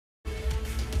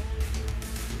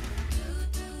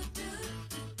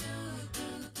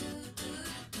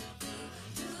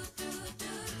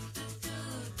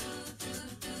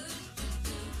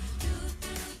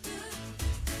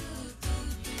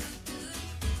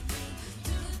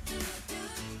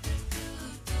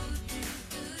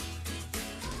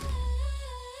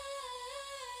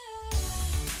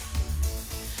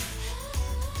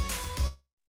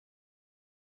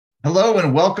Hello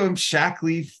and welcome,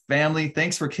 Shaklee family.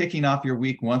 Thanks for kicking off your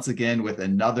week once again with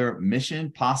another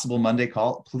Mission Possible Monday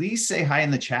call. Please say hi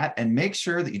in the chat and make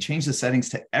sure that you change the settings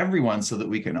to everyone so that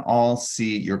we can all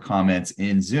see your comments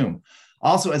in Zoom.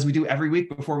 Also, as we do every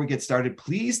week before we get started,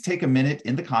 please take a minute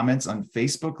in the comments on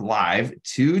Facebook Live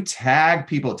to tag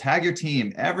people, tag your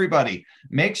team, everybody.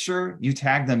 Make sure you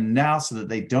tag them now so that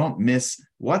they don't miss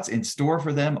what's in store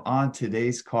for them on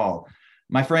today's call.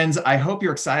 My friends, I hope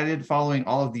you're excited following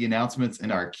all of the announcements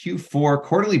in our Q4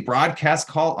 quarterly broadcast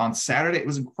call on Saturday. It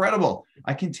was incredible.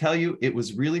 I can tell you it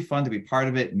was really fun to be part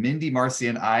of it. Mindy, Marcy,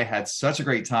 and I had such a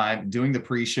great time doing the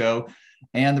pre-show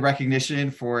and the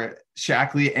recognition for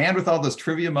Shaklee. And with all those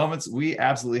trivia moments, we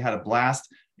absolutely had a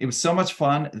blast. It was so much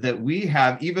fun that we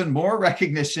have even more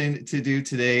recognition to do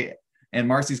today. And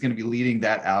Marcy's going to be leading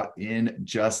that out in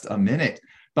just a minute.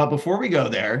 But before we go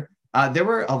there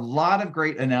were a lot of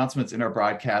great announcements in our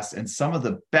broadcast and some of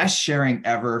the best sharing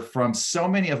ever from so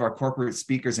many of our corporate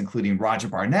speakers, including Roger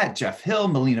Barnett, Jeff Hill,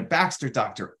 Melina Baxter,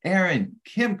 Dr. Aaron,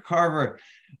 Kim Carver,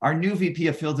 our new VP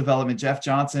of Field Development, Jeff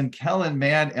Johnson, Kellen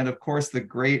Mann, and of course, the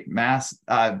great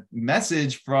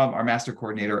message from our Master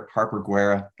Coordinator, Harper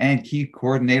Guerra, and Key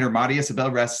Coordinator, Maria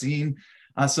Isabel Racine.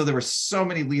 So there were so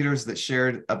many leaders that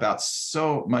shared about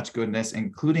so much goodness,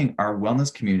 including our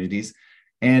wellness communities.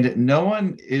 And no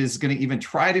one is going to even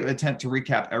try to attempt to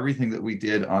recap everything that we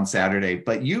did on Saturday,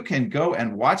 but you can go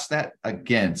and watch that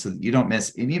again so that you don't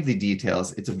miss any of the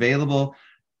details. It's available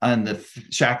on the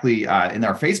Shaklee in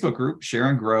our Facebook group, Share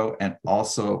and Grow, and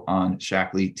also on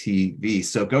Shaklee TV.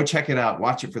 So go check it out,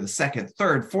 watch it for the second,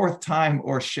 third, fourth time,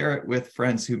 or share it with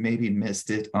friends who maybe missed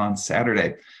it on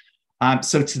Saturday.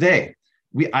 So today,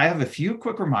 I have a few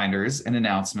quick reminders and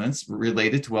announcements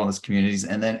related to wellness communities.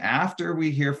 And then after we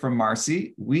hear from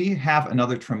Marcy, we have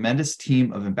another tremendous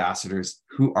team of ambassadors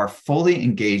who are fully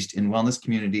engaged in wellness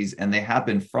communities, and they have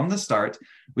been from the start.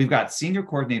 We've got Senior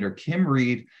Coordinator Kim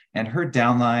Reed and her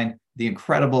downline, the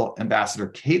incredible Ambassador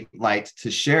Kate Light, to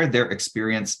share their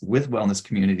experience with wellness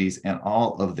communities and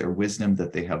all of their wisdom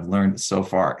that they have learned so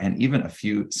far, and even a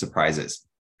few surprises.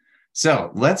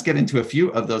 So let's get into a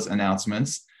few of those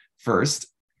announcements. First,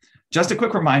 just a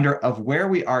quick reminder of where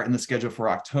we are in the schedule for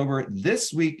October.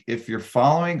 This week, if you're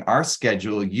following our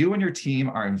schedule, you and your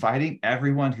team are inviting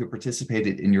everyone who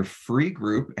participated in your free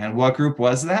group. And what group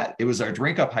was that? It was our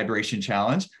Drink Up Hydration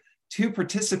Challenge to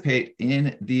participate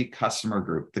in the customer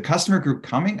group. The customer group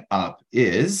coming up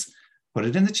is, put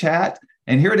it in the chat,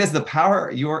 and here it is, the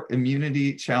Power Your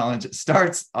Immunity Challenge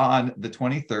starts on the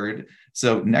 23rd.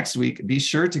 So next week, be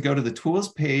sure to go to the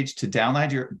tools page to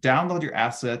download your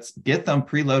assets, get them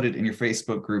preloaded in your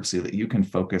Facebook group so that you can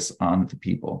focus on the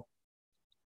people.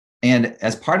 And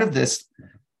as part of this,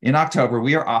 in October,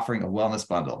 we are offering a wellness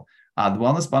bundle. The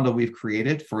wellness bundle we've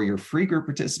created for your free group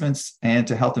participants and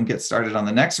to help them get started on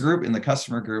the next group in the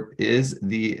customer group is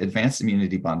the Advanced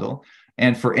Immunity Bundle.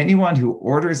 And for anyone who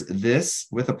orders this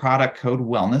with a product code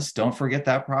wellness, don't forget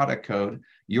that product code,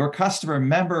 your customer,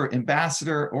 member,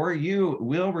 ambassador, or you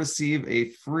will receive a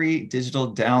free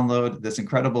digital download. This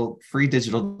incredible free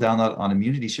digital download on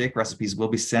immunity shake recipes will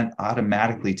be sent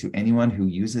automatically to anyone who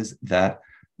uses that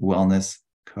wellness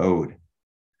code.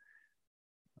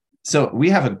 So we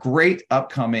have a great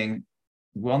upcoming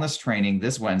wellness training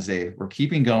this Wednesday. We're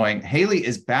keeping going. Haley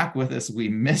is back with us. We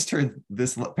missed her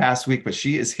this past week, but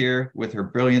she is here with her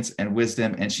brilliance and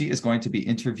wisdom, and she is going to be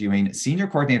interviewing Senior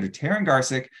Coordinator Taryn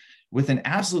Garsick with an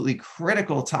absolutely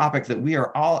critical topic that we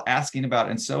are all asking about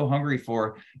and so hungry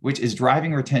for, which is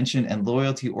driving retention and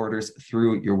loyalty orders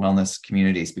through your wellness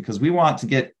communities, because we want to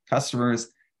get customers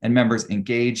and members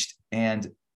engaged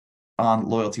and on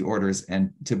loyalty orders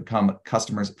and to become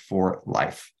customers for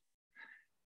life.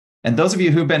 And those of you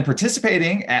who've been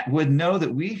participating would know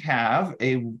that we have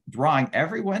a drawing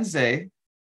every Wednesday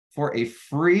for a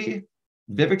free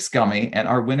Vivix gummy. And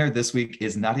our winner this week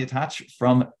is Nadia Toch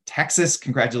from Texas.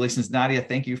 Congratulations, Nadia.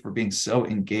 Thank you for being so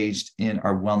engaged in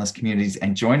our wellness communities.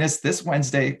 And join us this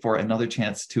Wednesday for another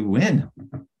chance to win.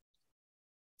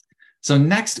 So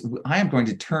next, I am going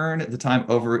to turn the time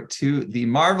over to the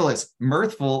marvelous,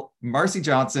 mirthful Marcy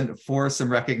Johnson for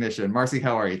some recognition. Marcy,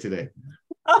 how are you today?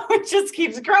 Oh, it just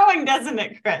keeps growing, doesn't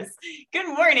it, Chris? Good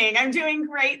morning. I'm doing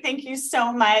great. Thank you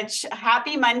so much.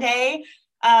 Happy Monday.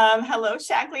 Hello,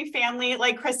 Shaklee family.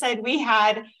 Like Chris said, we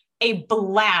had a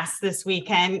blast this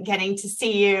weekend getting to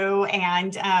see you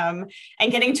and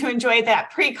getting to enjoy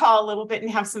that pre-call a little bit and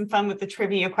have some fun with the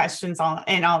trivia questions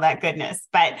and all that goodness.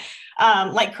 But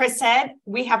like Chris said,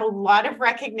 we have a lot of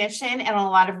recognition and a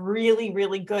lot of really,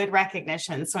 really good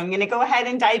recognition. So I'm going to go ahead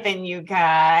and dive in, you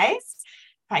guys.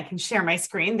 If I can share my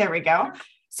screen. There we go.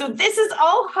 So this is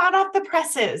all hot off the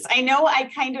presses. I know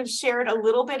I kind of shared a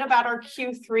little bit about our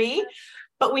Q3,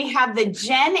 but we have the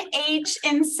Gen H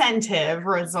incentive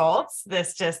results.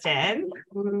 This just in,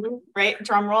 right?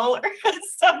 Drum roll or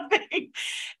something.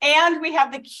 And we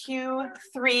have the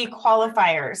Q3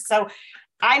 qualifiers. So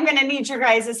I'm going to need your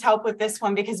guys' help with this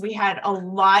one because we had a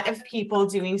lot of people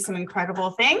doing some incredible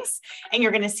things, and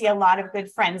you're going to see a lot of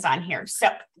good friends on here. So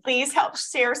please help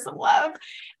share some love.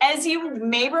 As you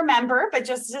may remember, but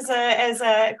just as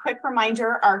a quick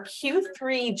reminder, our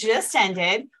Q3 just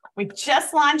ended. We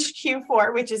just launched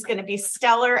Q4, which is going to be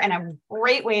stellar and a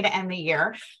great way to end the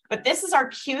year. But this is our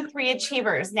Q3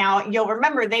 achievers. Now, you'll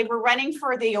remember they were running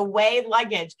for the away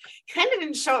luggage. Kind of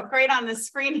didn't show up great on the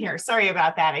screen here. Sorry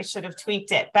about that. I should have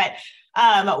tweaked it. But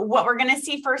what we're going to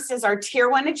see first is our tier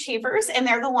 1 achievers, and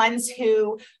they're the ones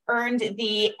who earned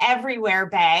the everywhere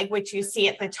bag, which you see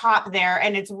at the top there,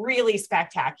 and it's really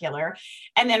spectacular.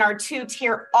 And then our 2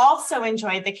 tier also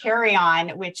enjoyed the carry-on,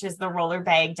 which is the roller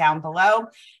bag down below.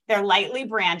 They're lightly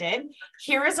branded.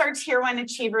 Here is our tier 1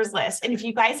 achievers list. And if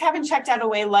you guys haven't checked out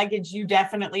Away Luggage, you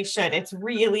definitely should. It's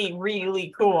really,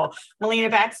 really cool. Melina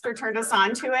Baxter turned us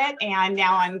on to it, and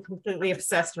now I'm completely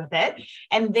obsessed with it.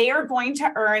 And they are going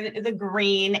to earn the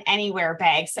green anywhere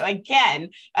bag. So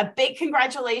again, a big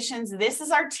congratulations. This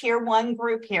is our tier 1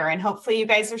 group here, and hopefully you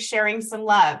guys are sharing some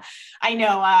love. I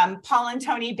know Paul and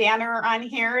Tony Banner are on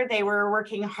here. They were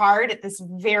working hard at this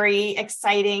very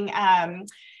exciting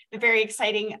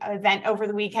event over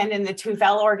the weekend in the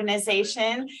Tuvel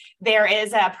organization. There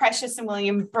is Precious and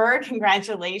William Berg.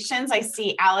 Congratulations. I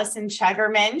see Allison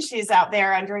Chuggerman. She's out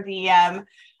there under the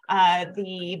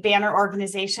Banner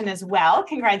organization as well.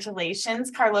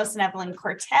 Congratulations. Carlos and Evelyn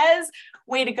Cortez.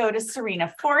 Way to go to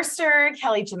Serena Forster,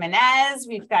 Kelly Jimenez.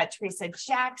 We've got Teresa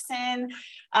Jackson,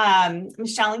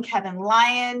 Michelle and Kevin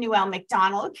Lyon, Newell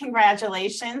McDonald.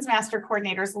 Congratulations. Master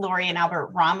coordinators Lori and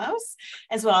Albert Ramos,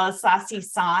 as well as Sasi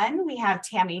San. We have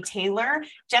Tammy Taylor,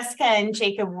 Jessica and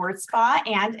Jacob Wurtzbaugh,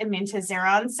 and Aminta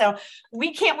Zeron. So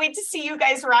we can't wait to see you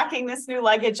guys rocking this new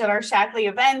luggage at our Shackley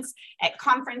events, at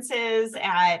conferences,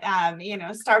 at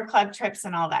Star Club trips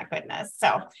and all that goodness.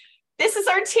 So this is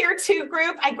our tier 2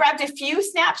 group. I grabbed a few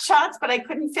snapshots, but I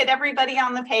couldn't fit everybody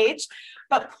on the page.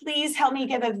 But please help me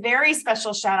give a very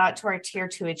special shout out to our tier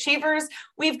 2 achievers.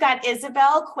 We've got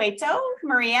Isabel Cueto,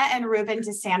 Maria and Ruben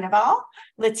de Sandoval,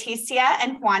 Leticia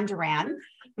and Juan Duran,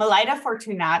 Melita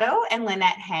Fortunato and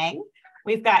Lynette Hang.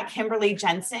 We've got Kimberly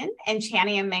Jensen and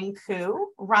Chania Menku,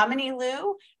 Ramani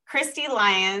Liu, Christy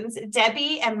Lyons,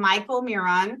 Debbie and Michael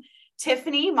Miron,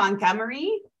 Tiffany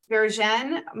Montgomery,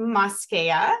 Virgin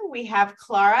Mosquea. We have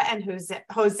Clara and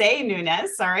Jose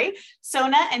Nunez,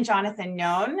 Sona and Jonathan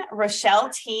Known, Rochelle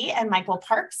T. and Michael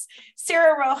Parks,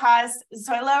 Sarah Rojas,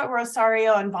 Zoila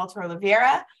Rosario and Walter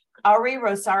Oliveira, Ari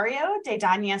Rosario,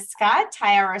 Dedania Scott,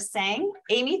 Tyara Sang,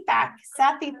 Amy Thack,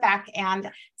 Sathi Thack, and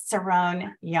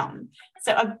Saron Young.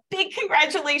 So a big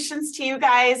congratulations to you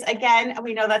guys. Again,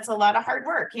 we know that's a lot of hard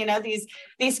work.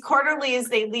 These quarterlies,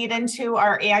 they lead into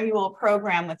our annual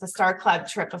program with the Star Club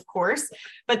trip, of course,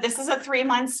 but this is a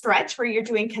 3-month stretch where you're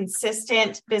doing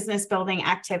consistent business building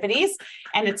activities,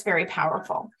 and it's very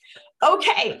powerful.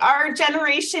 Okay, our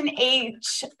Generation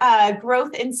H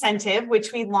growth incentive,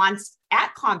 which we launched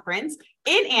at conference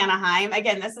in Anaheim.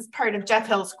 Again, this is part of Jeff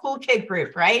Hill's Cool Kid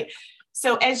group, right?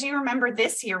 So as you remember,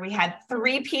 this year we had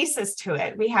 3 pieces to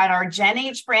it. We had our Gen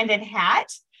H branded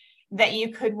hat that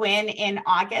you could win in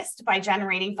August by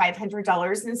generating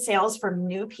 $500 in sales from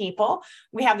new people.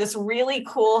 We have this really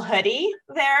cool hoodie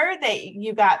there that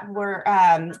you got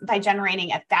by generating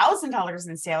 $1,000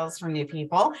 in sales from new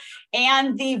people,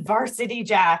 and the varsity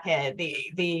jacket,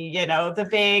 the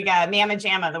big Mama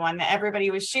Jamma, the one that everybody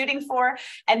was shooting for,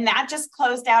 and that just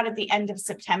closed out at the end of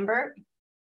September.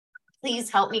 Please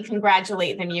help me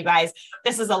congratulate them, you guys.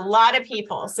 This is a lot of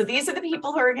people. So these are the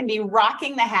people who are going to be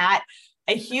rocking the hat.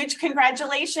 A huge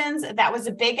congratulations. That was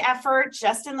a big effort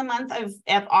just in the month of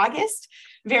August.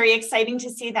 Very exciting to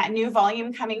see that new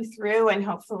volume coming through, and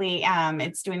hopefully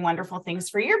it's doing wonderful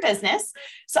things for your business.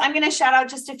 So I'm going to shout out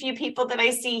just a few people that I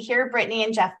see here. Brittany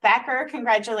and Jeff Becker.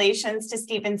 Congratulations to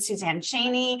Steve and Suzanne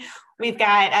Cheney. We've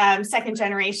got second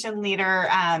generation leader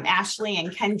Ashley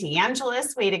and Ken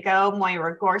DeAngelis. Way to go.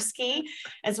 Moira Gorski,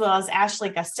 as well as Ashley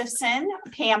Gustafson,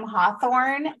 Pam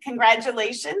Hawthorne.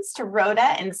 Congratulations to Rhoda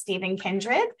and Stephen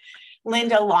Kindred.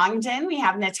 Linda Longden. We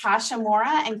have Natasha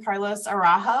Mora and Carlos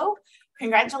Araujo.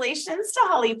 Congratulations to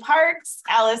Holly Parks,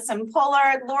 Allison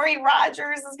Pollard, Lori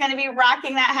Rogers is going to be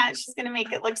rocking that hat. She's going to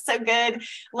make it look so good.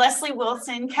 Leslie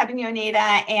Wilson, Kevin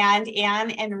Yoneda, and Anne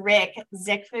and Rick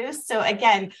Zickfus. So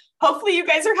again, hopefully you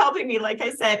guys are helping me. Like I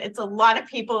said, it's a lot of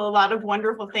people, a lot of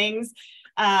wonderful things.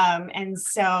 And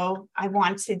so I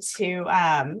wanted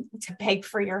to beg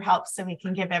for your help so we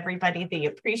can give everybody the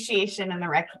appreciation and the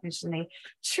recognition they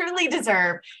truly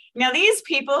deserve. Now, these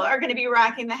people are going to be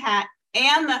rocking the hat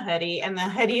and the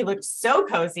hoodie looks so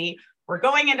cozy. We're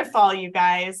going into fall, you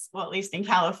guys. Well, at least in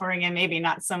California, maybe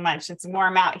not so much. It's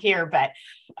warm out here, but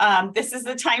this is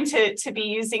the time to be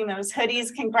using those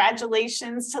hoodies.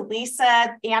 Congratulations to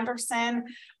Lisa Anderson.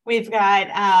 We've got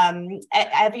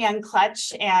Evian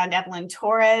Clutch and Evelyn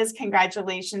Torres.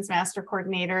 Congratulations, Master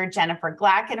Coordinator Jennifer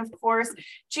Glacken, of course.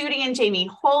 Judy and Jamie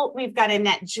Holt. We've got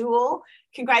Annette Jewell.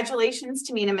 Congratulations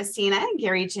to Mina Messina and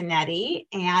Gary Giannetti.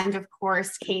 And of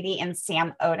course, Katie and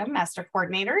Sam Odom, Master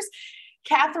Coordinators.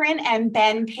 Catherine and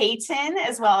Ben Payton,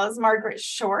 as well as Margaret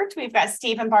Short. We've got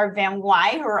Steve and Barb Van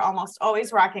Wy, who are almost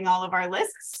always rocking all of our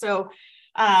lists. So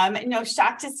no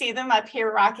shock to see them up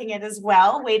here rocking it as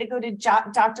well. Way to go to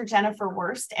Dr. Jennifer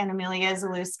Wurst and Amelia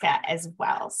Zaluska as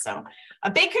well. So a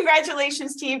big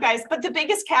congratulations to you guys. But the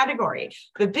biggest category,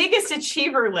 the biggest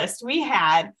achiever list we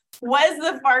had was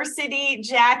the varsity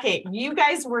jacket. You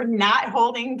guys were not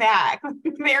holding back.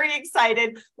 Very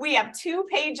excited. We have 2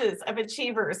 pages of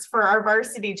achievers for our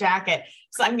varsity jacket.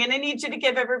 So I'm going to need you to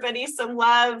give everybody some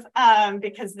love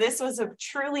because this was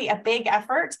truly a big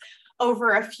effort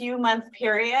over a few-month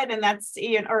period, and that's,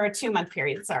 or a 2-month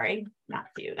period, sorry, not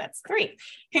few, that's 3.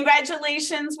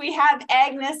 Congratulations, we have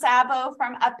Agnes Abo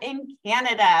from up in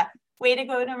Canada. Way to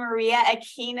go to Maria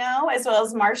Aquino, as well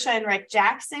as Marsha and Rick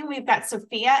Jackson. We've got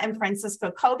Sophia and Francisco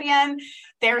Cobian.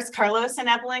 There's Carlos and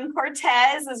Evelyn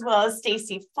Cortez, as well as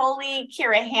Stacy Foley,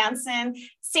 Kira Hansen,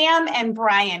 Sam and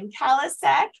Brian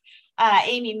Kalasek,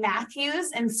 Amy Matthews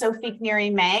and Sophie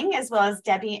Neri Mang, as well as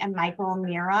Debbie and Michael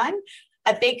Miron.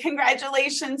 A big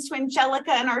congratulations to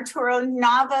Angelica and Arturo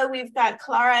Nava. We've got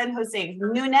Clara and Jose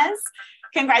Nunez.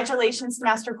 Congratulations to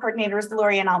Master Coordinators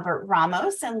Lori and Albert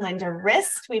Ramos and Linda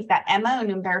Rist. We've got Emma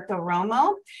and Humberto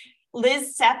Romo.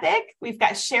 Liz Sepik. We've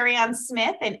got Sherry-Ann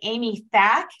Smith and Amy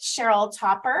Thack, Cheryl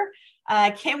Topper,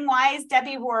 Kim Wise,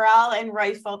 Debbie Worrell, and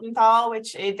Roy Fultonthal,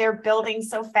 which they're building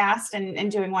so fast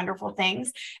and doing wonderful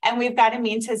things. And we've got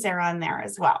Amin Tazera on there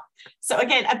as well. So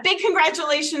again, a big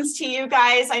congratulations to you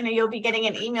guys. I know you'll be getting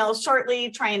an email shortly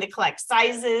trying to collect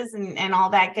sizes and all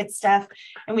that good stuff.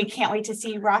 And we can't wait to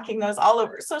see you rocking those all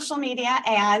over social media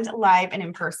and live and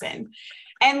in person.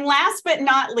 And last but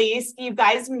not least, you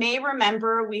guys may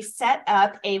remember we set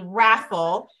up a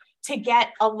raffle to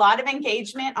get a lot of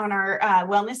engagement on our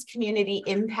Wellness Community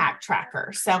Impact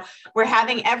Tracker. So we're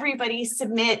having everybody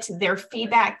submit their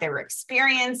feedback, their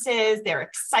experiences, their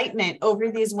excitement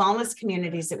over these wellness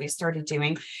communities that we started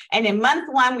doing. And in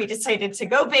month 1, we decided to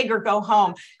go big or go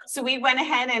home. So we went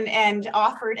ahead and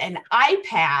offered an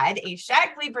iPad, a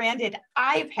Shaklee branded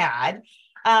iPad,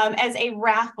 as a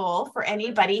raffle for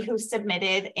anybody who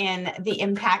submitted in the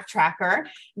impact tracker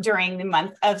during the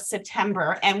month of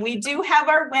September. And we do have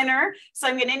our winner. So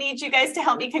I'm going to need you guys to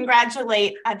help me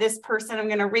congratulate this person. I'm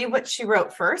going to read what she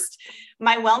wrote first.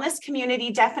 My wellness community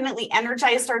definitely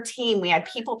energized our team. We had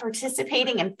people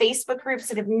participating in Facebook groups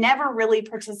that have never really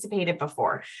participated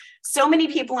before. So many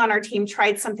people on our team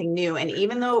tried something new. And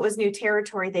even though it was new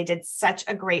territory, they did such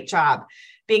a great job.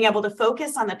 Being able to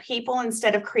focus on the people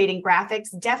instead of creating graphics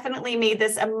definitely made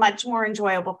this a much more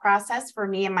enjoyable process for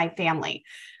me and my family.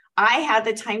 I had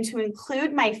the time to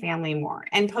include my family more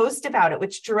and post about it,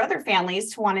 which drew other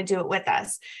families to want to do it with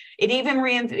us. It even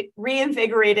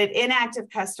reinvigorated inactive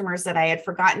customers that I had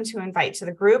forgotten to invite to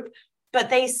the group, but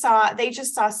they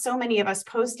just saw so many of us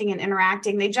posting and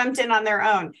interacting. They jumped in on their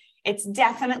own. It's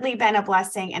definitely been a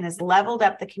blessing and has leveled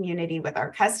up the community with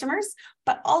our customers,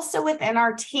 but also within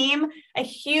our team. A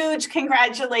huge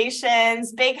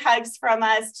congratulations, big hugs from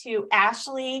us to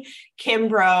Ashley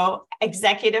Kimbrough,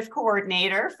 Executive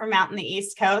Coordinator from out in the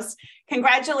East Coast.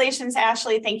 Congratulations,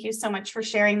 Ashley. Thank you so much for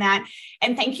sharing that.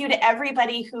 And thank you to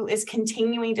everybody who is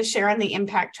continuing to share on the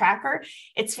Impact Tracker.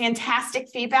 It's fantastic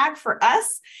feedback for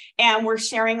us, and we're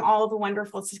sharing all the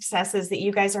wonderful successes that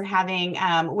you guys are having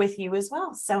with you as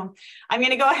well. So I'm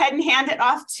going to go ahead and hand it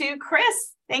off to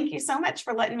Chris. Thank you so much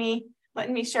for letting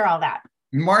me share all that.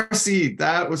 Marcy,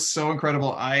 that was so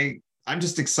incredible. I'm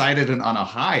just excited and on a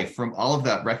high from all of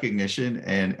that recognition,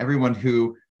 and everyone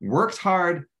who worked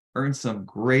hard earned some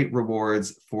great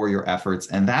rewards for your efforts.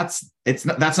 And that's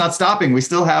not stopping. We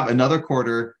still have another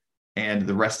quarter and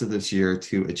the rest of this year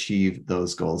to achieve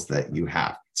those goals that you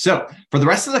have. So for the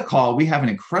rest of the call, we have an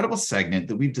incredible segment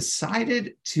that we've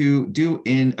decided to do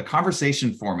in a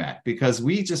conversation format because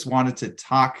we just wanted to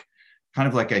talk kind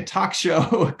of like a talk show,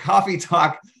 a coffee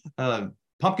talk,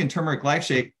 pumpkin turmeric life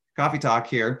shake coffee talk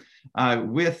here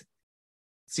with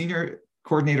Senior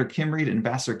Coordinator Kim Reed and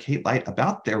Ambassador Kate Light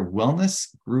about their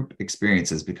wellness group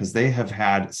experiences, because they have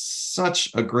had such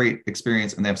a great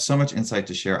experience and they have so much insight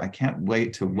to share. I can't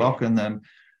wait to welcome them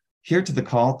here to the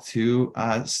call to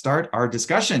start our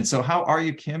discussion. So how are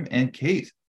you, Kim and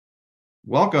Kate?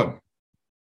 Welcome.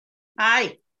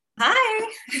 Hi. Hi.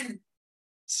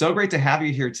 So great to have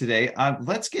you here today.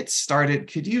 Let's get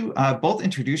started. Could you both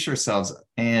introduce yourselves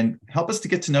and help us to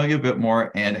get to know you a bit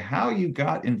more and how you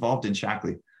got involved in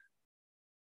Shaklee?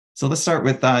 So let's start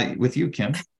with you,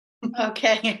 Kim.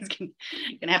 Okay,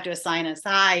 gonna have to assign us.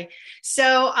 Hi.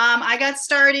 So I got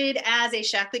started as a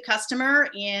Shaklee customer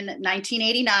in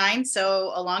 1989,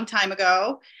 so a long time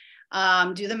ago.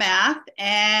 Do the math.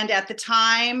 And at the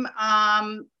time,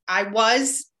 I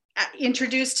was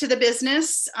introduced to the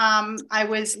business. I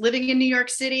was living in New York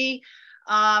City,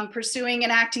 pursuing an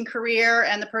acting career,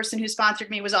 and the person who sponsored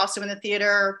me was also in the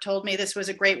theater, told me this was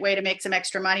a great way to make some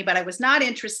extra money, but I was not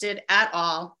interested at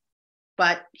all.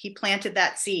 But he planted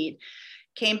that seed.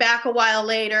 Came back a while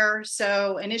later.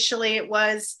 So initially it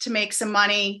was to make some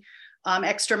money,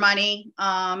 extra money.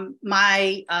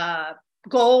 My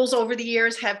goals over the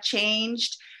years have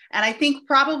changed. And I think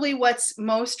probably what's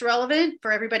most relevant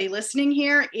for everybody listening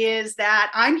here is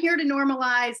that I'm here to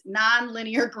normalize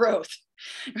nonlinear growth,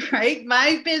 right?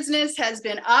 My business has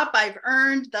been up. I've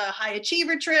earned the high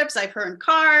achiever trips. I've earned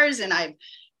cars and I've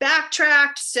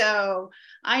backtracked. So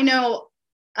I know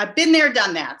I've been there,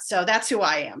 done that. So that's who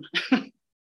I am.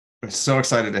 We're so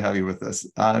excited to have you with us.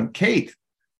 Kate.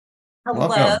 Hello.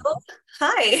 Welcome.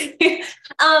 Hi.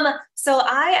 So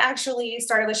I actually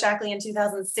started with Shaklee in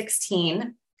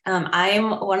 2016.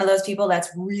 I'm one of those people that's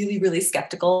really, really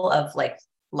skeptical of like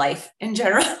life in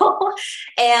general.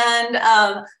 And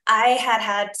I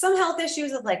had some health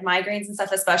issues with like migraines and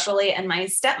stuff, especially. And my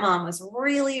stepmom was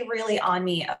really, really on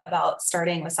me about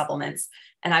starting with supplements.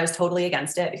 And I was totally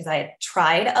against it because I had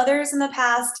tried others in the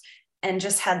past and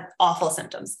just had awful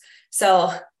symptoms.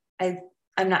 So I'm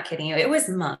not kidding you. It was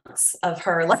months of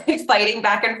her like fighting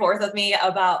back and forth with me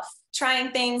about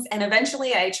trying things. And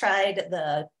eventually I tried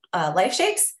the Life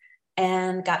Shakes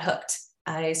and got hooked.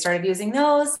 I started using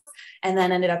those and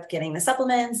then ended up getting the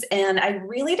supplements. And I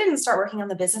really didn't start working on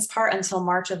the business part until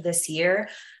March of this year,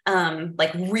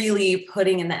 like really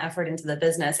putting in the effort into the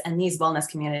business. And these wellness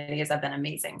communities have been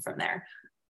amazing from there.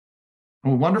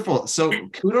 Well, wonderful. So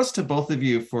kudos to both of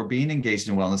you for being engaged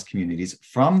in wellness communities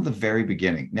from the very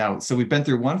beginning. Now, so we've been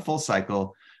through one full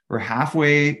cycle. We're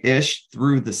halfway-ish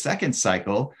through the second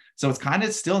cycle. So it's kind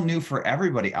of still new for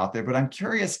everybody out there, but I'm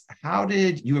curious, how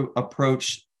did you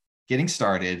approach getting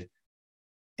started?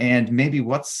 And maybe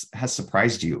has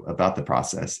surprised you about the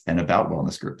process and about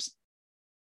wellness groups?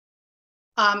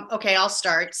 Okay, I'll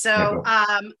start. So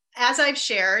as I've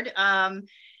shared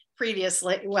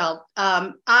previously,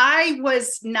 I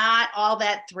was not all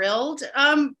that thrilled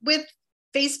with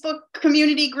Facebook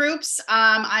community groups.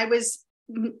 I was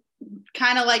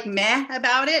kind of like meh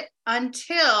about it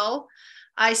until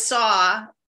I saw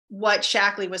what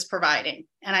Shaklee was providing.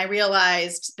 And I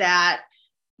realized that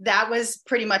was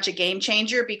pretty much a game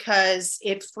changer because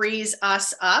it frees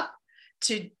us up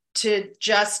to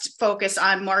just focus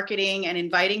on marketing and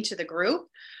inviting to the group.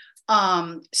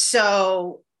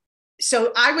 So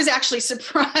I was actually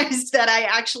surprised that I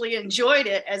actually enjoyed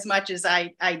it as much as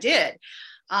I did.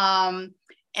 And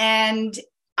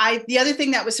the other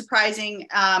thing that was surprising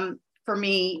for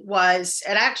me was,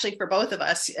 and actually for both of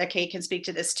us, Kate can speak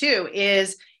to this too,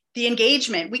 is the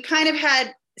engagement. We kind of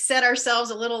had set ourselves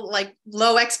a little like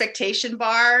low expectation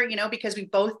bar, because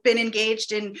we've both been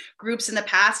engaged in groups in the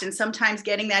past, and sometimes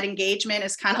getting that engagement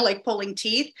is kind of like pulling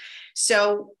teeth.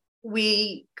 So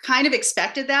we kind of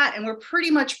expected that, and we're pretty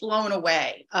much blown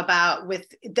away with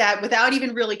that without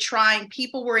even really trying.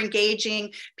 People were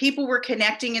engaging, people were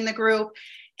connecting in the group,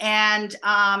 and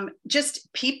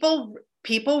just people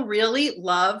really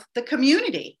love the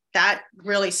community. That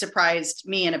really surprised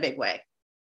me in a big way.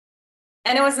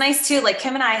 And it was nice too, like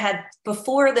Kim and I had,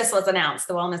 before this was announced,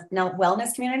 the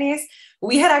wellness communities,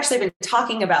 we had actually been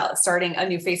talking about starting a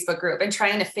new Facebook group and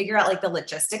trying to figure out like the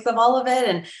logistics of all of it.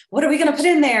 And what are we going to put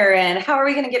in there? And how are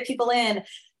we going to get people in?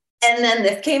 And then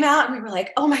this came out and we were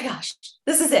like, oh my gosh,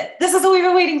 this is it. This is what we've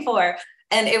been waiting for.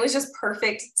 And it was just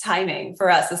perfect timing for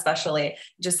us, especially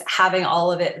just having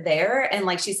all of it there. And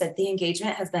like she said, the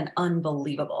engagement has been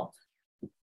unbelievable.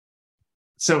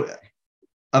 So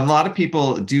a lot of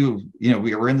people do,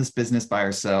 we're in this business by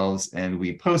ourselves and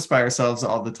we post by ourselves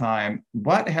all the time.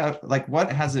 What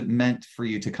has it meant for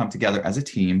you to come together as a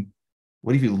team?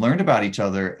 What have you learned about each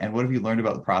other? And what have you learned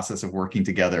about the process of working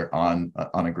together on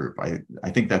a group? I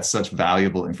think that's such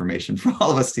valuable information for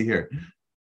all of us to hear.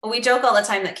 We joke all the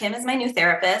time that Kim is my new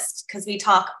therapist because we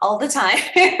talk all the time.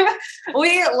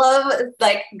 We love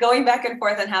like going back and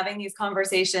forth and having these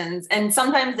conversations. And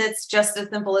sometimes it's just as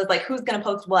simple as like, who's going to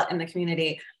post what in the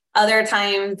community. Other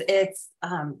times it's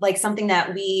like something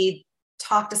that we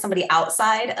talk to somebody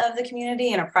outside of the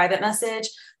community in a private message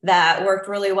that worked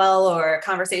really well, or a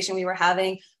conversation we were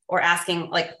having, or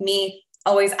asking, like me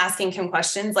always asking Kim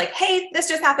questions like, hey, this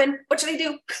just happened. What should I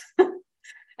do?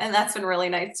 And that's been really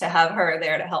nice to have her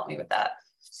there to help me with that.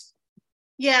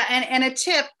 Yeah, and a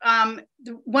tip,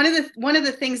 one of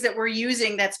the things that we're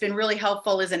using that's been really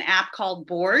helpful is an app called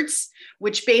Boards,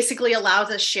 which basically allows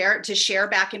us to share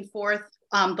back and forth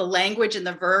the language and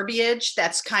the verbiage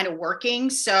that's kind of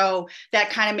working. So that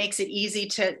kind of makes it easy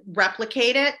to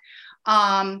replicate it.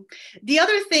 The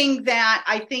other thing that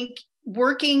I think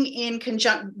working in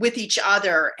conjunction with each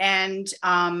other, and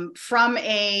from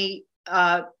a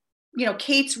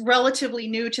Kate's relatively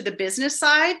new to the business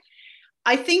side.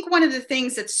 I think one of the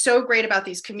things that's so great about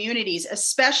these communities,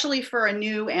 especially for a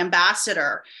new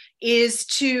ambassador, is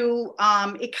to,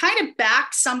 it kind of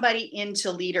backs somebody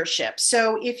into leadership.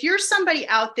 So if you're somebody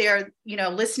out there,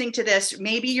 listening to this,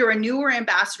 maybe you're a newer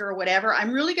ambassador or whatever,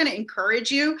 I'm really going to encourage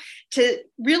you to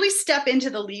really step into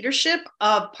the leadership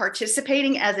of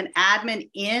participating as an admin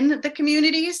in the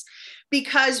communities.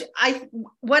 Because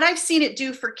what I've seen it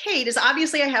do for Kate is,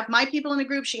 obviously I have my people in the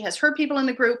group, she has her people in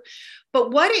the group,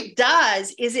 but what it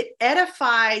does is it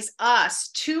edifies us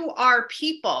to our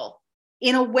people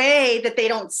in a way that they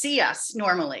don't see us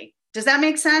normally. Does that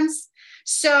make sense?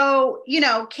 So,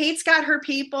 Kate's got her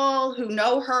people who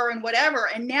know her and whatever,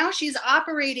 and now she's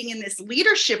operating in this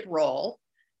leadership role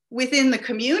within the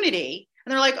community.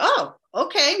 And they're like, oh,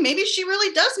 okay, maybe she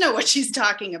really does know what she's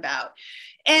talking about.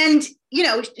 And,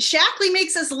 Shaklee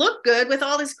makes us look good with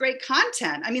all this great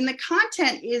content. I mean, the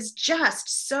content is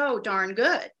just so darn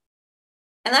good.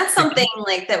 And that's something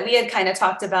like that we had kind of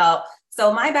talked about.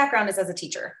 So my background is as a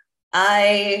teacher.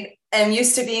 I am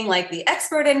used to being like the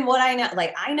expert in what I know.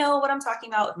 Like I know what I'm talking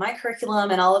about with my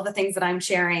curriculum and all of the things that I'm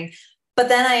sharing. But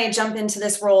then I jump into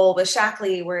this role with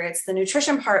Shaklee where it's the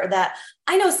nutrition part that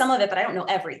I know some of it, but I don't know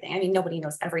everything. I mean, nobody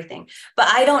knows everything, but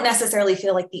I don't necessarily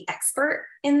feel like the expert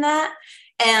in that.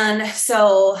 And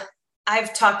so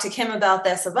I've talked to Kim about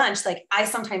this a bunch. Like I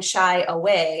sometimes shy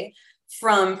away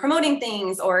from promoting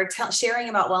things or sharing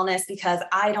about wellness because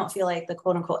I don't feel like the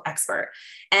quote unquote expert.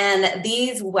 And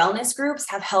these wellness groups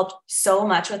have helped so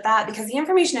much with that because the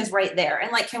information is right there.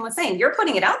 And like Kim was saying, you're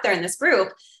putting it out there in this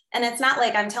group. And it's not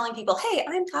like I'm telling people, hey,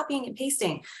 I'm copying and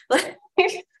pasting. But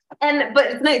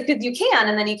it's nice because you can,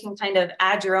 and then you can kind of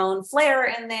add your own flair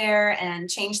in there and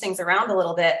change things around a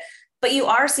little bit. But you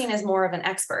are seen as more of an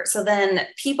expert. So then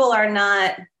people are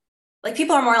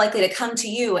more likely to come to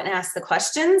you and ask the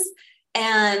questions.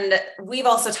 And we've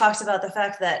also talked about the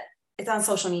fact that it's on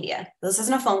social media. This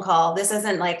isn't a phone call. This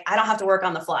isn't like, I don't have to work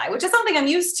on the fly, which is something I'm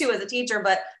used to as a teacher.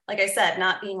 But like I said,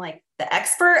 not being like the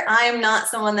expert, I am not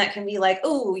someone that can be like,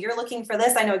 oh, you're looking for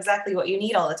this. I know exactly what you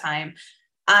need all the time.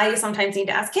 I sometimes need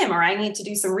to ask him, or I need to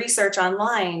do some research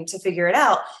online to figure it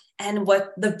out. And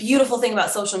what the beautiful thing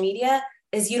about social media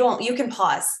is you can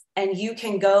pause and you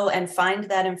can go and find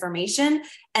that information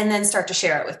and then start to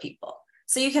share it with people.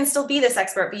 So you can still be this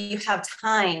expert, but you have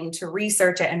time to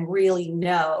research it and really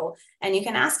know. And you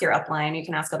can ask your upline, you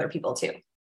can ask other people too.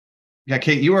 Yeah,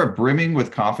 Kate, you are brimming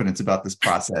with confidence about this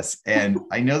process. And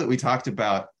I know that we talked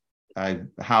about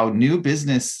how new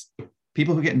business,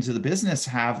 people who get into the business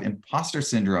have imposter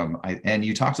syndrome. And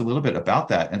you talked a little bit about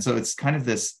that. And so it's kind of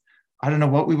this, I don't know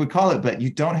what we would call it, but you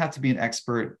don't have to be an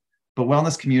expert, but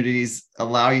wellness communities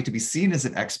allow you to be seen as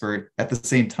an expert at the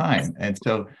same time. And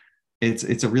so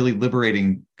it's a really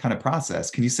liberating kind of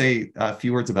process. Can you say a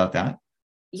few words about that?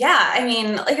 Yeah. I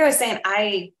mean, like I was saying,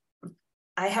 I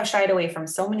have shied away from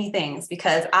so many things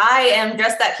because I am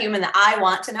just that human that I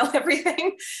want to know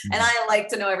everything and I like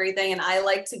to know everything. And I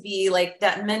like to be like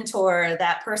that mentor,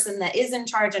 that person that is in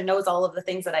charge and knows all of the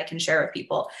things that I can share with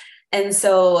people. And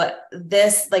so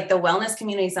this, like the wellness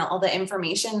communities and all the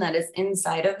information that is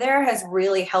inside of there has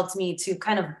really helped me to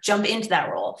kind of jump into that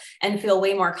role and feel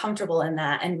way more comfortable in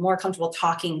that and more comfortable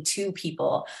talking to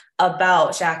people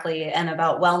about Shaklee and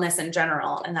about wellness in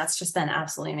general. And that's just been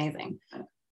absolutely amazing.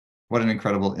 What an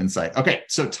incredible insight. Okay,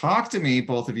 so talk to me,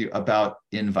 both of you, about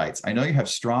invites. I know you have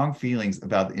strong feelings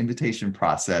about the invitation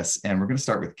process, and we're going to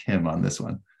start with Kim on this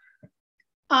one.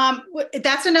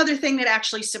 That's another thing that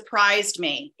actually surprised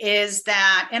me is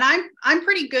that, and I'm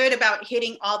pretty good about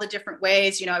hitting all the different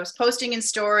ways. I was posting in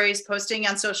stories, posting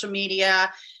on social media,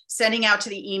 sending out to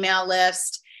the email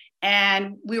list.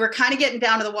 And we were kind of getting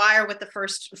down to the wire with the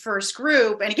first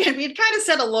group. And again, we had kind of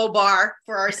set a low bar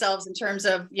for ourselves in terms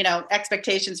of,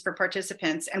 expectations for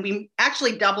participants. And we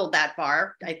actually doubled that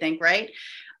bar, I think, right?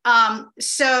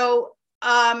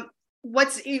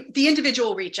 What's the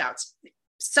individual reach outs?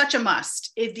 Such a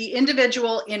must. The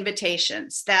individual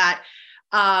invitations that,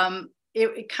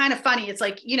 it kind of funny. It's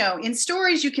like, in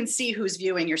stories, you can see who's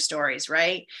viewing your stories,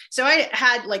 right? So I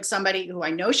had like somebody who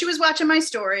I know she was watching my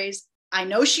stories. I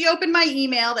know she opened my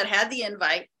email that had the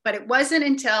invite, but it wasn't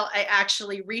until I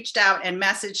actually reached out and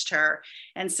messaged her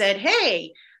and said,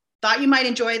 hey, thought you might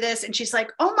enjoy this. And she's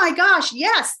like, oh my gosh,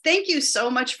 yes, thank you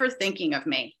so much for thinking of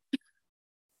me.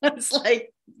 It's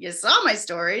like, you saw my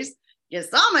stories, you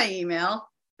saw my email,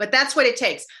 but that's what it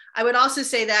takes. I would also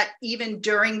say that even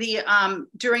during the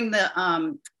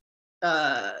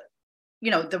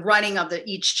running of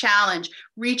each challenge,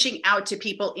 reaching out to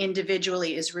people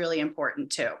individually is really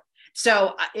important too.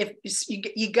 So if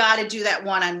you got to do that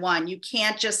one-on-one, you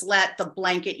can't just let the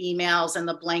blanket emails and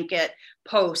the blanket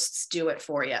posts do it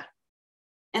for you.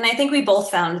 And I think we both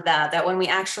found that when we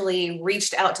actually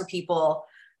reached out to people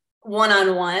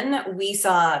one-on-one, we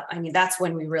saw, that's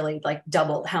when we really like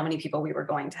doubled how many people we were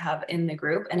going to have in the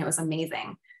group. And it was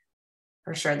amazing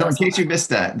for sure. So in case you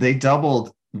missed that, they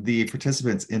doubled the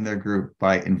participants in their group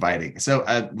by inviting. So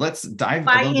let's dive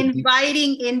by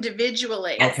inviting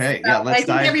individually. Okay, yeah, let's dive.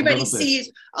 I think everybody sees,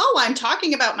 I'm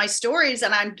talking about my stories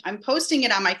and I'm posting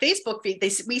it on my Facebook feed.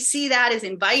 We see that as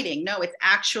inviting. No, it's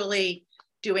actually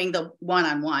doing the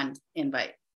one-on-one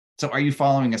invite. So are you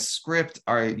following a script?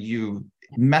 Are you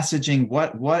messaging?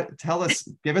 What tell us,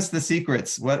 give us the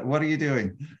secrets. What are you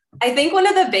doing? I think one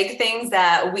of the big things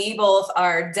that we both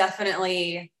are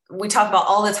definitely, we talk about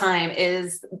all the time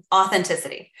is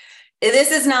authenticity.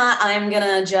 This is not, I'm going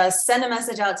to just send a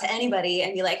message out to anybody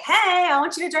and be like, hey, I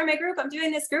want you to join my group. I'm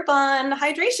doing this group on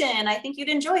hydration. I think you'd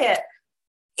enjoy it.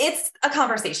 It's a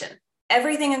conversation.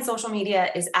 Everything in social media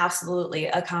is absolutely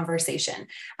a conversation.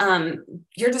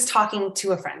 You're just talking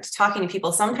to a friend, talking to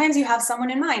people. Sometimes you have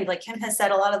someone in mind, like Kim has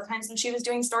said a lot of the times when she was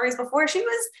doing stories before, she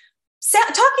was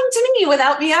talking to me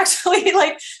without me actually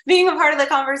like being a part of the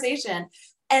conversation.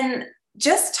 And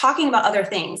just talking about other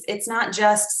things. It's not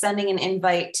just sending an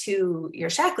invite to your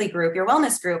Shaklee group, your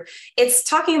wellness group. It's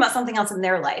talking about something else in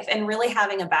their life and really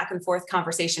having a back and forth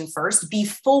conversation first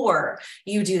before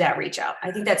you do that reach out.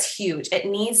 I think that's huge. It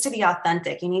needs to be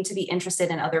authentic. You need to be interested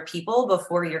in other people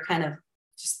before you're kind of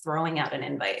just throwing out an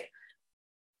invite.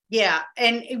 Yeah.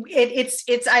 And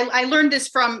I learned this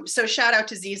from, so shout out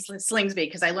to Z Slingsby,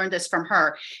 because I learned this from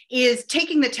her, is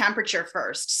taking the temperature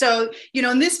first. So,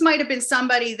 and this might've been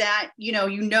somebody that,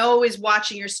 is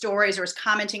watching your stories or is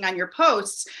commenting on your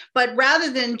posts, but rather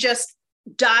than just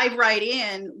dive right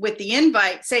in with the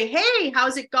invite, say, hey,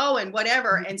 how's it going?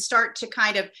 Whatever, and start to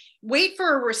kind of wait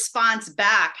for a response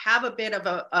back, have a bit of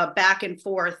a back and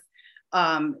forth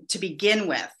to begin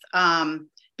with.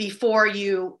 Before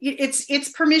it's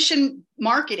permission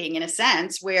marketing in a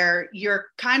sense where you're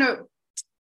kind of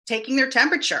taking their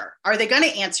temperature. Are they going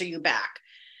to answer you back?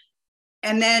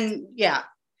 And then, yeah.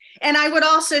 And I would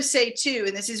also say too,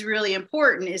 and this is really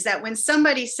important, is that when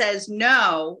somebody says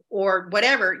no or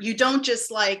whatever, you don't just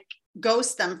like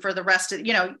ghost them for the rest of,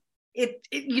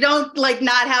 you don't like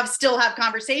still have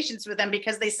conversations with them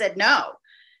because they said no.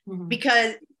 Mm-hmm.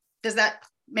 Because does that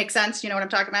make sense? You know what I'm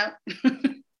talking about?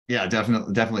 Yeah,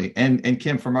 definitely. And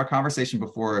Kim, from our conversation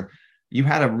before, you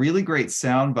had a really great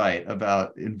soundbite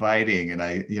about inviting, and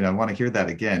I want to hear that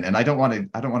again. And I don't want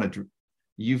to.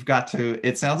 You've got to.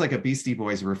 It sounds like a Beastie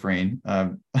Boys refrain.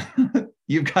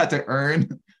 You've got to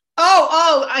earn.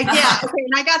 Yeah. Okay,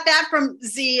 and I got that from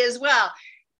Z as well.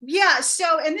 Yeah.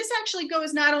 So, and this actually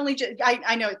goes not only.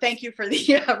 I know. Thank you for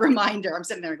the reminder. I'm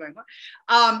sitting there going,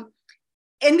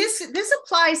 and this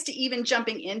applies to even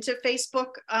jumping into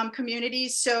Facebook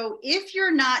communities. So if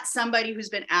you're not somebody who's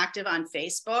been active on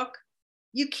Facebook,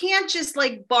 you can't just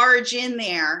like barge in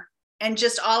there and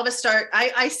just all of a start.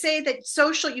 I say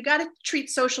that you got to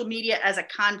treat social media as a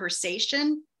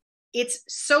conversation. It's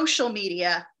social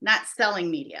media, not selling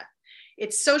media.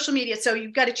 It's social media. So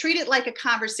you've got to treat it like a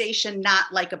conversation, not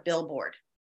like a billboard.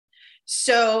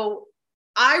 So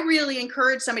I really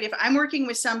encourage somebody, if I'm working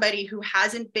with somebody who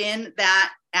hasn't been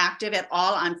that active at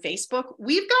all on Facebook,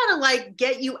 we've got to like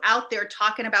get you out there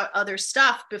talking about other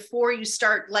stuff before you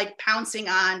start like pouncing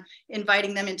on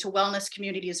inviting them into wellness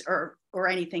communities or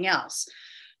anything else.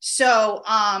 So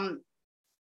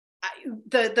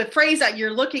the phrase that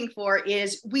you're looking for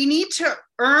is, we need to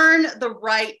earn the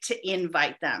right to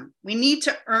invite them. We need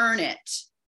to earn it.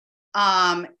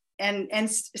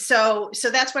 so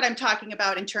that's what I'm talking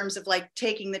about in terms of like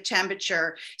taking the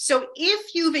temperature. So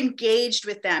if you've engaged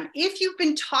with them, if you've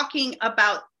been talking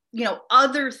about,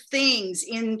 other things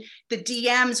in the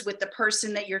DMs with the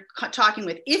person that you're talking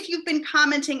with, if you've been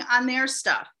commenting on their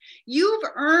stuff, you've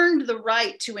earned the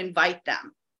right to invite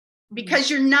them, because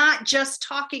you're not just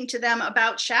talking to them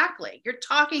about Shaklee. You're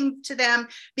talking to them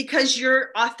because you're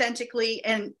authentically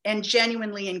and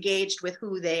genuinely engaged with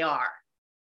who they are.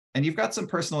 And you've got some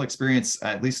personal experience,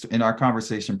 at least in our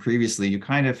conversation previously. You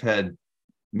kind of had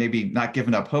maybe not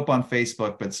given up hope on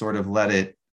Facebook, but sort of let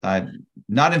it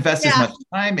not invest as much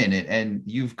time in it. And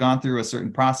you've gone through a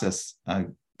certain process.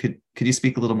 Could you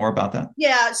speak a little more about that?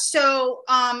 Yeah. So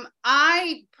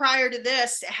I, prior to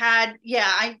this, I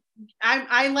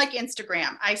like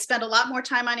Instagram. I spend a lot more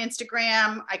time on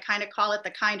Instagram. I kind of call it the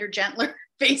kinder, gentler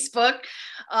Facebook.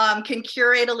 Can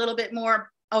curate a little bit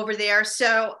more over there.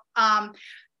 So,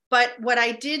 but what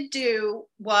I did do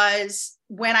was,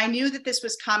 when I knew that this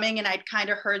was coming and I'd kind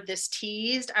of heard this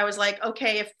teased, I was like,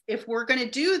 okay, if we're going to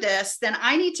do this, then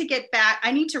I need to get back.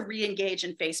 I need to re-engage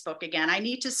in Facebook again. I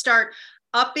need to start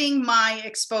upping my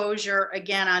exposure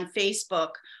again on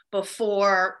Facebook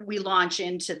before we launch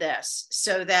into this,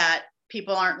 so that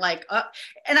people aren't like,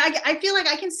 and I feel like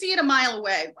I can see it a mile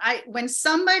away. When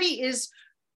somebody is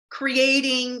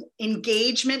creating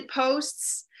engagement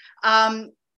posts,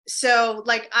 so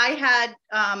like I had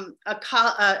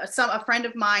a friend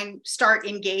of mine start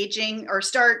engaging more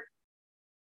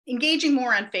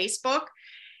on Facebook,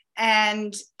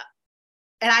 and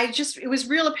it was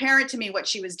real apparent to me what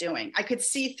she was doing. I could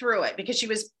see through it, because she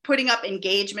was putting up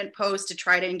engagement posts to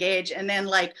try to engage. And then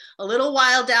like a little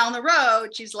while down the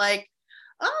road, she's like,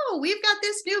 oh, we've got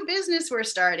this new business we're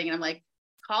starting. And I'm like,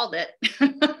 called it.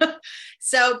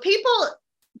 So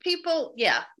people,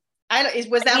 yeah.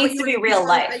 Was that it needs to be real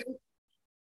life?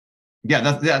 Yeah,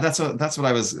 that's what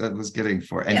I was getting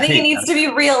for. And I think it needs to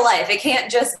be real life. It can't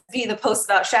just be the post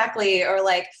about Shaklee or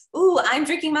like, ooh, I'm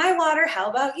drinking my water. How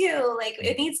about you? Like,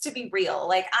 it needs to be real.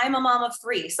 Like, I'm a mom of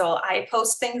 3, so I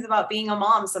post things about being a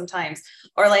mom sometimes.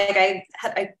 Or like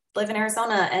I live in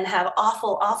Arizona and have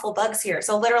awful bugs here.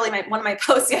 So literally one of my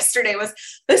posts yesterday was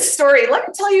this story. Let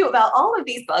me tell you about all of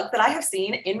these bugs that I have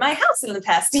seen in my house in the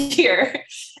past year.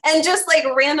 And just like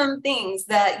random things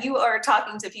that you are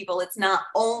talking to people. It's not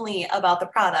only about the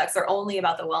products or only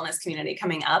about the wellness community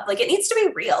coming up. Like, it needs to be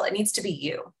real. It needs to be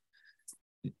you.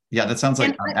 Yeah, that sounds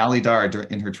like Ali Dar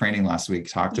in her training last week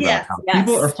talked about how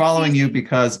people are following you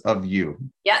because of you.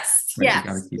 Yes. Right? Yes.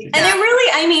 And it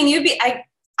really, I mean,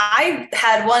 I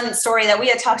had one story that we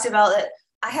had talked about, that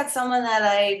I had someone that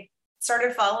I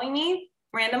started following me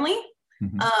randomly.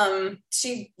 Mm-hmm.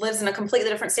 She lives in a completely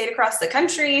different state across the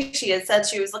country. She had said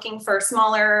she was looking for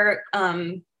smaller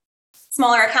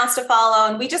accounts to follow.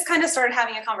 And we just kind of started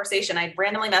having a conversation. I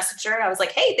randomly messaged her. I was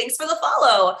like, hey, thanks for the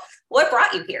follow. What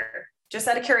brought you here? Just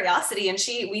out of curiosity. And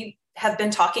we have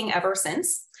been talking ever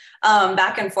since.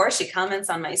 Back and forth. She comments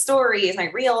on my stories, my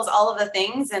reels, all of the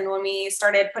things. And when we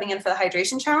started putting in for the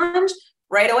hydration challenge,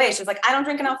 right away, she was like, I don't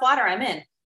drink enough water, I'm in.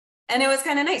 And it was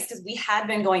kind of nice, because we had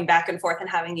been going back and forth and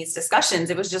having these discussions.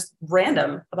 It was just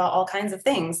random about all kinds of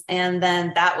things. And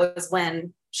then that was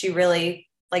when she really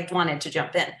wanted to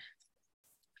jump in.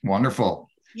 Wonderful.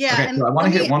 Yeah. Okay, so I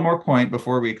want to hit one more point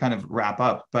before we kind of wrap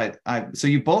up. But so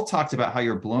you both talked about how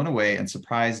you're blown away and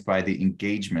surprised by the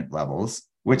engagement levels,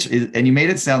 and you made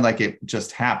it sound like it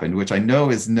just happened, which I know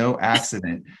is no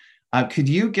accident. Could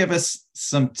you give us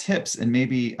some tips and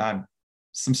maybe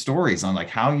some stories on like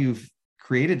how you've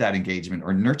created that engagement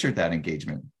or nurtured that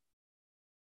engagement?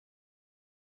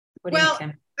 Well,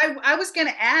 I was going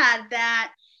to add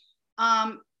that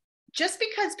just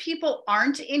because people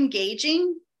aren't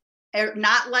engaging or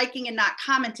not liking and not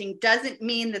commenting doesn't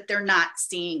mean that they're not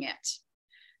seeing it.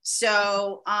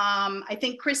 So I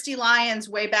think Christy Lyons,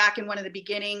 way back in one of the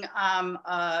beginning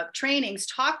trainings,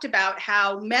 talked about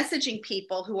how messaging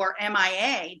people who are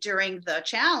MIA during the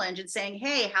challenge and saying,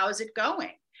 hey, how's it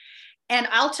going? And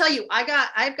I'll tell you,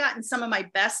 I've gotten some of my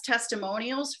best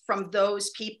testimonials from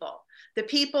those people. The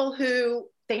people who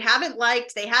they haven't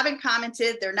liked, they haven't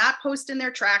commented, they're not posting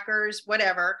their trackers,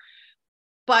 whatever.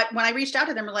 But when I reached out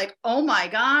to them, they're like, oh my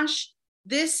gosh,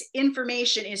 this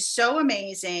information is so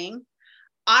amazing.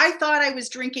 I thought I was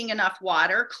drinking enough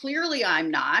water. Clearly I'm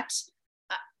not.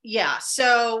 Yeah.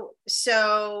 So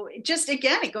just,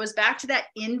 again, it goes back to that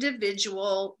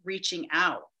individual reaching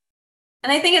out.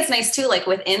 And I think it's nice too, like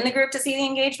within the group to see the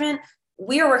engagement,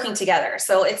 we are working together.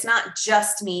 So it's not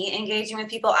just me engaging with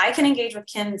people. I can engage with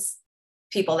Kim's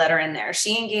people that are in there.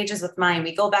 She engages with mine.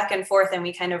 We go back and forth and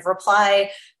we kind of reply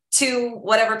to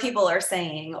whatever people are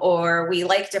saying, or we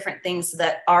like different things so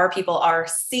that our people are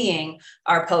seeing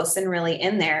our posts and really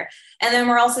in there. And then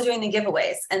we're also doing the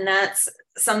giveaways. And that's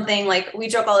something like we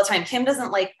joke all the time. Kim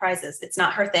doesn't like prizes. It's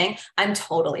not her thing. I'm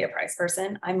totally a prize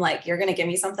person. I'm like, you're going to give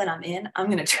me something, I'm in, I'm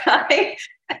going to try.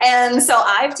 And so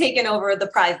I've taken over the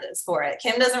prizes for it.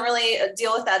 Kim doesn't really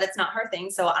deal with that. It's not her thing.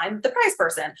 So I'm the prize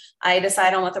person. I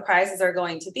decide on what the prizes are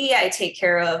going to be. I take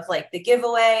care of like the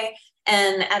giveaway.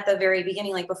 And at the very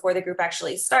beginning, like before the group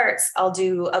actually starts, I'll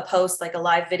do a post, like a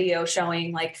live video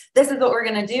showing like, this is what we're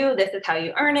going to do. This is how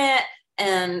you earn it.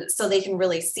 And so they can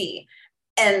really see.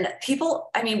 And people,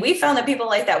 I mean, we found that people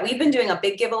like that. We've been doing a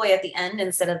big giveaway at the end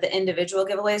instead of the individual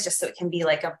giveaways, just so it can be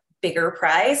like a bigger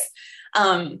prize.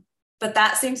 But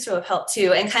that seems to have helped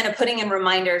too. And kind of putting in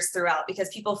reminders throughout, because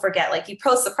people forget, like you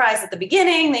post the prize at the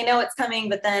beginning, they know it's coming.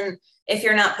 But then if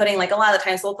you're not putting, like a lot of the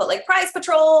times we'll put like prize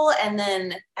patrol and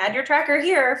then add your tracker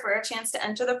here for a chance to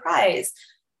enter the prize.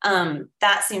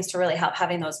 That seems to really help,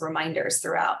 having those reminders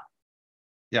throughout.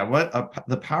 Yeah,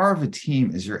 the power of a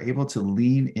team is you're able to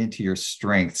lean into your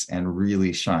strengths and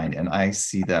really shine. And I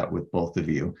see that with both of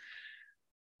you.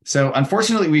 So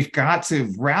unfortunately, we've got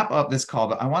to wrap up this call,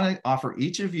 but I want to offer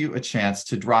each of you a chance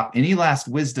to drop any last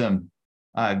wisdom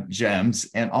gems,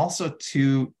 and also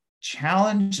to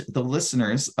challenge the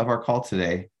listeners of our call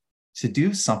today to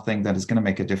do something that is going to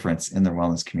make a difference in their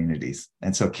wellness communities.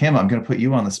 And so, Kim, I'm going to put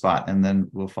you on the spot, and then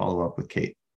we'll follow up with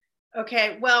Kate.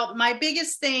 Okay. Well, my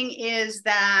biggest thing is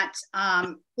that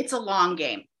it's a long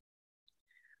game.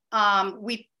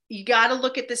 You got to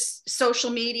look at this social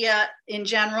media in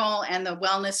general and the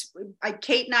wellness.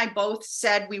 Kate and I both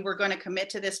said we were going to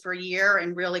commit to this for a year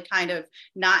and really kind of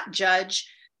not judge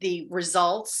the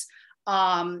results.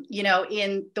 You know,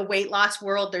 in the weight loss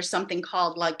world, there's something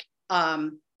called like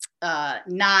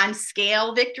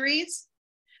non-scale victories.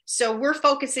 So we're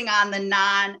focusing on the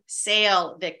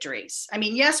non-sale victories. I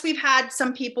mean, yes, we've had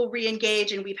some people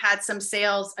re-engage and we've had some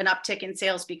sales, an uptick in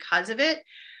sales because of it,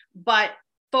 but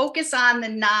focus on the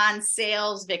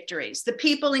non-sales victories, the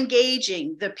people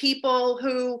engaging, the people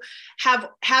who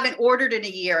haven't ordered in a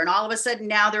year and all of a sudden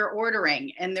now they're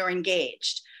ordering and they're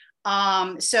engaged.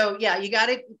 So yeah, you got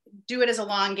to do it as a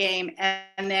long game.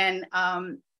 And then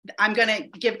I'm going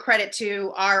to give credit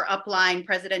to our upline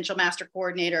presidential master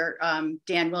coordinator,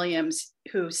 Dan Williams,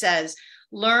 who says,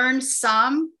 learn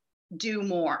some, do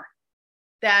more.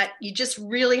 That you just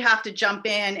really have to jump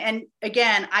in. And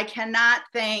again, I cannot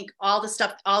thank all the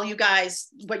stuff, all you guys,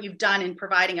 what you've done in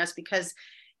providing us, because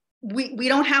we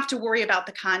don't have to worry about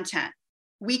the content.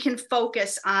 We can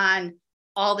focus on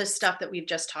all this stuff that we've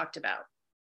just talked about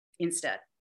instead.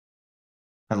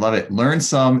 I love it. Learn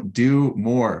some, do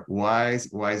more.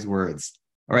 Wise words.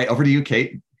 All right, over to you,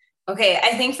 Kate. Okay,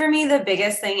 I think for me, the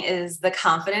biggest thing is the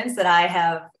confidence that I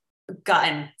have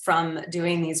gotten from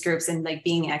doing these groups and like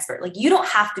being an expert. Like you don't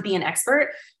have to be an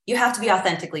expert. You have to be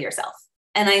authentically yourself.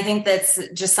 And I think that's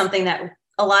just something that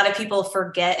a lot of people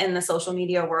forget in the social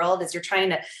media world, is you're trying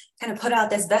to kind of put out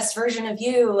this best version of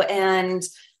you and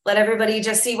let everybody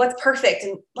just see what's perfect.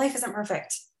 And life isn't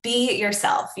perfect. Be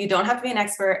yourself. You don't have to be an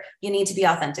expert. You need to be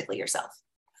authentically yourself.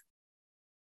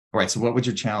 All right. So what would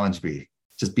your challenge be?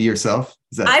 Just be yourself?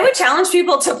 I would challenge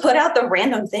people to put out the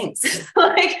random things.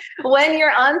 Like when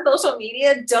you're on social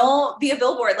media, don't be a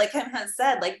billboard. Like Kim has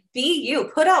said, like be you,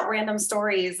 put out random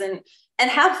stories and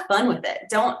have fun with it.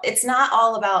 It's not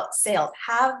all about sales.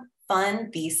 Have fun,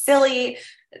 be silly,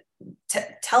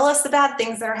 tell us the bad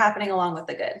things that are happening along with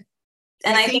the good.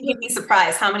 And I think you'd be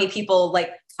surprised how many people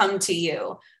like come to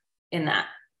you in that.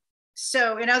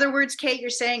 So in other words, Kate,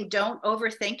 you're saying don't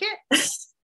overthink it?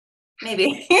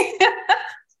 Maybe.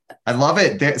 I love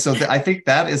it. So I think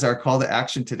that is our call to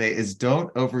action today, is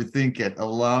don't overthink it,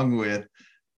 along with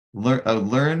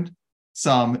learn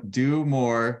some, do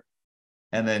more,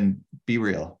 and then be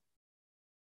real.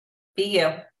 Be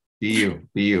you. Be you.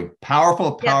 Be you.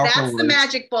 Powerful. Yeah, that's the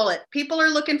magic bullet. People are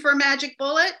looking for a magic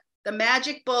bullet. The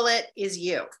magic bullet is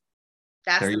you.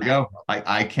 There you go.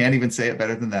 I can't even say it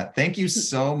better than that. Thank you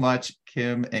so much,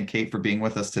 Kim and Kate, for being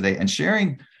with us today and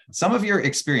sharing some of your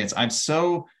experience. I'm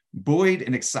so buoyed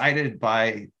and excited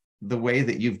by the way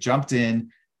that you've jumped in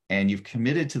and you've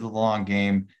committed to the long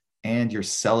game, and you're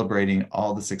celebrating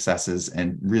all the successes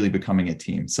and really becoming a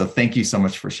team. So thank you so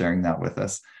much for sharing that with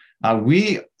us.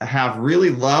 We have really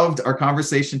loved our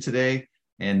conversation today,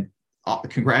 and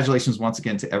congratulations once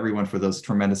again to everyone for those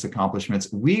tremendous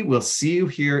accomplishments. We will see you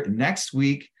here next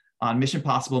week on Mission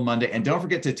Possible Monday. And don't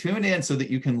forget to tune in so that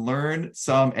you can learn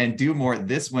some and do more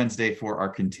this Wednesday for our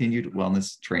continued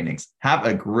wellness trainings. Have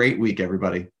a great week,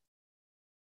 everybody.